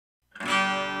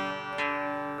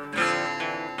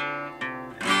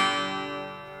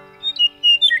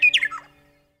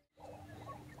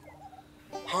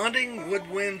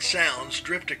woodwind sounds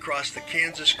drift across the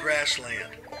Kansas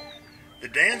grassland. The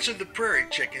dance of the prairie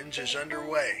chickens is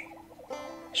underway.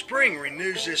 Spring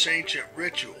renews this ancient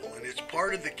ritual, and it's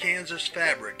part of the Kansas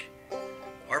fabric.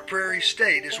 Our prairie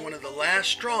state is one of the last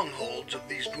strongholds of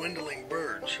these dwindling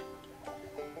birds.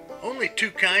 Only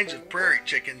two kinds of prairie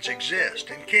chickens exist,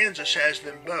 and Kansas has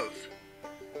them both.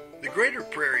 The greater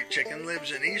prairie chicken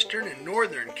lives in eastern and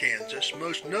northern Kansas,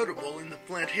 most notable in the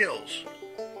Flint Hills.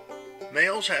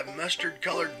 Males have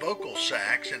mustard-colored vocal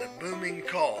sacs and a booming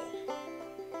call.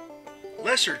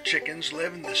 Lesser chickens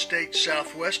live in the state's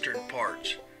southwestern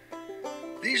parts.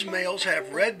 These males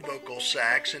have red vocal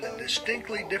sacs and a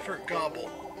distinctly different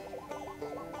gobble.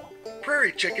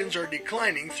 Prairie chickens are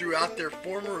declining throughout their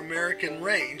former American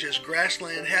range as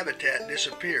grassland habitat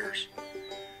disappears.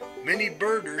 Many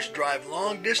birders drive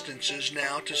long distances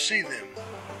now to see them.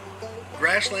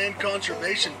 Grassland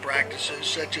conservation practices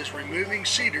such as removing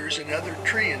cedars and other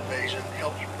tree invasion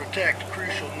help protect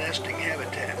crucial nesting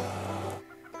habitat.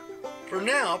 For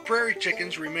now, prairie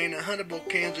chickens remain a huntable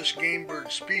Kansas game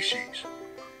bird species.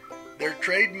 Their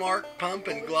trademark pump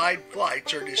and glide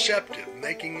flights are deceptive,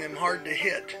 making them hard to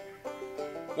hit.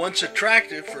 Once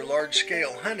attractive for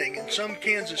large-scale hunting in some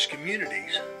Kansas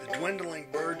communities, the dwindling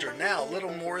birds are now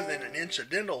little more than an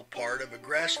incidental part of a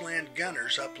grassland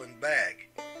gunner's upland bag.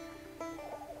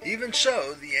 Even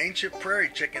so, the ancient prairie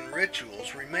chicken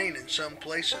rituals remain in some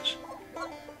places.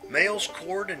 Males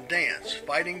court and dance,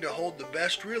 fighting to hold the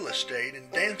best real estate in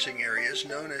dancing areas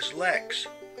known as leks.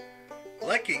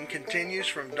 Lekking continues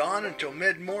from dawn until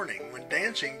mid-morning, when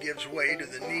dancing gives way to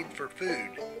the need for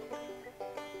food.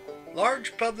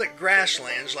 Large public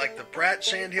grasslands like the Pratt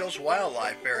Sandhills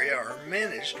Wildlife Area are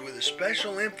managed with a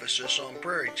special emphasis on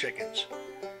prairie chickens.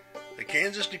 The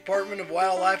Kansas Department of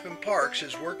Wildlife and Parks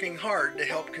is working hard to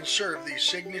help conserve these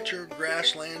signature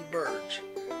grassland birds.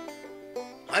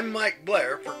 I'm Mike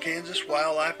Blair for Kansas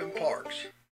Wildlife and Parks.